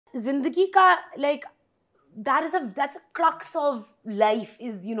जिंदगी का like that's a crux of life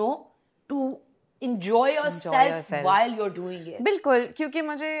is to enjoy yourself while you're doing it. बिल्कुल, क्योंकि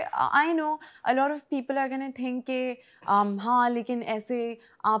मुझे I know a lot of people are gonna think कि हाँ लेकिन ऐसे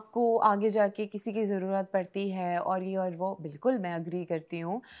आपको आगे जाके किसी की ज़रूरत पड़ती है और ये और वो, बिल्कुल मैं अग्री करती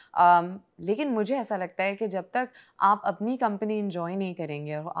हूँ, लेकिन मुझे ऐसा लगता है कि जब तक आप अपनी कंपनी इंजॉय नहीं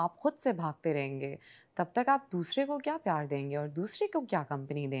करेंगे और आप खुद से भागते रहेंगे, तब तक आप दूसरे को क्या प्यार देंगे और दूसरे को क्या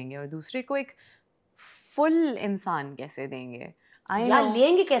कंपनी देंगे और दूसरे को एक फुल इंसान कैसे देंगे,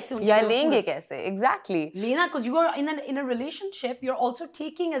 लेंगे कैसे उनसे, या लेंगे कैसे, exactly. लेना, because you are in a relationship, you're also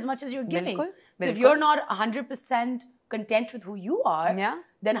taking as much as you're giving. बिल्कुल, so if you're not 100% content with who you are,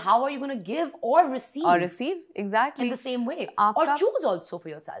 then how are you going to give or receive exactly in the same way, or choose also for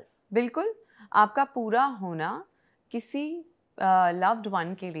yourself. बिल्कुल, आपका पूरा होना किसी loved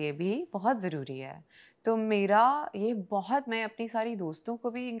one के लिए भी बहुत ज़रूरी है. तो मेरा ये बहुत, मैं अपनी सारी दोस्तों को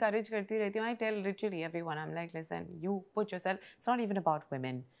भी encourage करती रहती हूँ. I tell literally everyone, I'm like, listen, you put yourself, it's not even about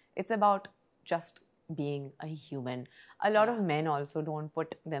women, it's about just being a human. A lot of men also don't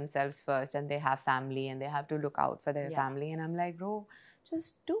put themselves first, and they have family and they have to look out for their family, and I'm like, bro,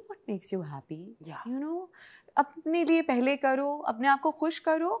 just do what makes you happy. अपने लिए पहले करो, अपने आप को खुश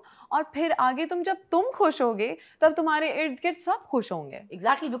करो, और फिर आगे जब तुम खुश होगे तब तुम्हारे इर्द गिर्द सब खुश होंगे.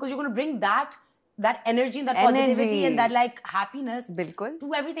 Exactly, because you're going to bring that energy, that positivity and that like happiness बिल्कुल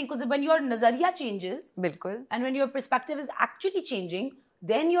to everything. Because when your nazariya changes, बिल्कुल, and when your perspective is actually changing,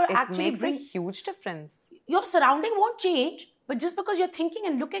 then you're actually makes a huge difference. Your surrounding won't change, but just because you're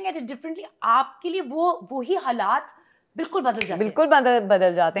thinking and looking at it differently, आपके लिए वो ही हालात बिल्कुल बदल जाते हैं. बिल्कुल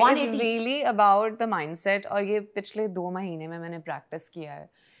बदल जाते हैं. It's really about the mindset. और ये पिछले 2 महीने में मैंने प्रैक्टिस किया है.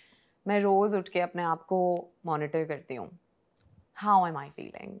 मैं रोज उठ के अपने आप को मॉनिटर करती हूँ. How am I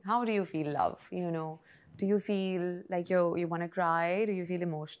feeling? How do you feel love? Do you feel like you want to cry? Do you feel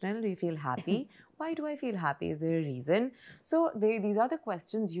emotional? Do you feel happy? Why do I feel happy? Is there a reason? So these are the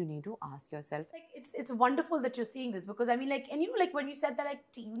questions you need to ask yourself. Like it's wonderful that you're seeing this, because I mean, like, and like when you said that, like,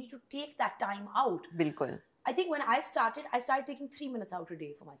 you need to take that time out. बिल्कुल. I think when I started taking 3 minutes out a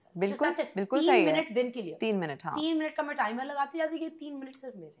day for myself. बिल्कुल, बिल्कुल 3 minute दिन के लिए. 3 minute, हाँ. 3 minute का मैं timer लगाती हूँ, ये 3 मिनट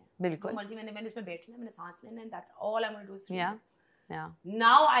सिर्फ मेरे हैं. बिल्कुल. मर्जी मैंने इसमें बैठना, मैंने सांस लेना, and that's all I'm going to do is 3 minutes. Yeah.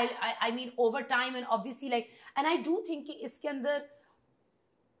 Now I mean over time, and obviously like, and I do think कि इसके अंदर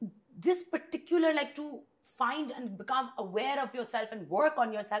this particular, like, to find and become aware of yourself and work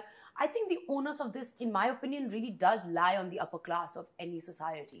on yourself, I think the onus of this, in my opinion, really does lie on the upper class of any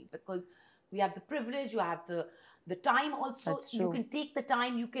society, because we have the privilege, you have the time also. That's true. You can take the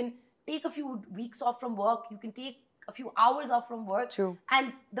time, you can take a few weeks off from work, you can take a few hours off from work. True.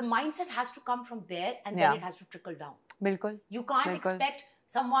 And the mindset has to come from there, and then it has to trickle down. बिल्कुल. You can't expect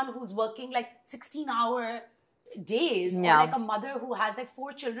someone who's working like 16-hour days, or like a mother who has like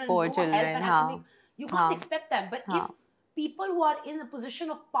 4 children, help and has to make, you can't expect them. But if people who are in a position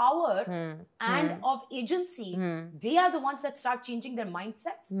of power and of agency, they are the ones that start changing their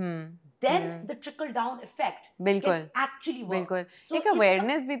mindsets, then the trickle down effect can actually work. बिल्कुल. So एक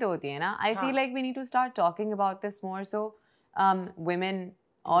awareness भी तो होती है ना. I feel like we need to start talking about this more, so women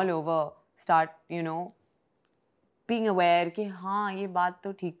all over start being aware कि हाँ ये बात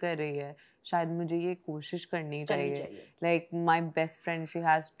तो ठीक कर रही है, शायद मुझे ये कोशिश करनी चाहिए. Like my best friend, she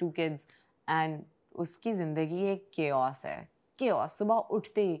has 2 kids and उसकी ज़िंदगी एक chaos है. chaos, सुबह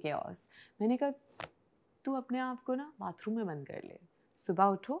उठते ही chaos. मैंने कहा तू अपने आप को ना बाथरूम में बंद कर ले. सुबह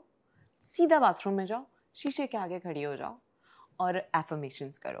उठो, सीधा बाथरूम में जाओ, शीशे के आगे खड़ी हो जाओ और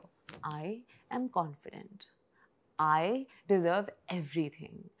affirmations करो. I am confident. I deserve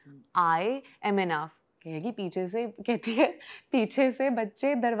everything. I am enough. कहेगी पीछे से, कहती है पीछे से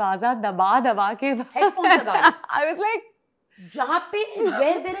बच्चे दरवाजा दबा के हेडफोन लगा. I was like, जहाँ पे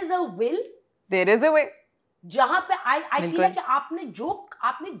where there is a will, there is a way. जहाँ पे I feel like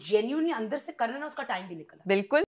आपने genuinely अंदर से करना ना, उसका टाइम भी निकला. बिल्कुल.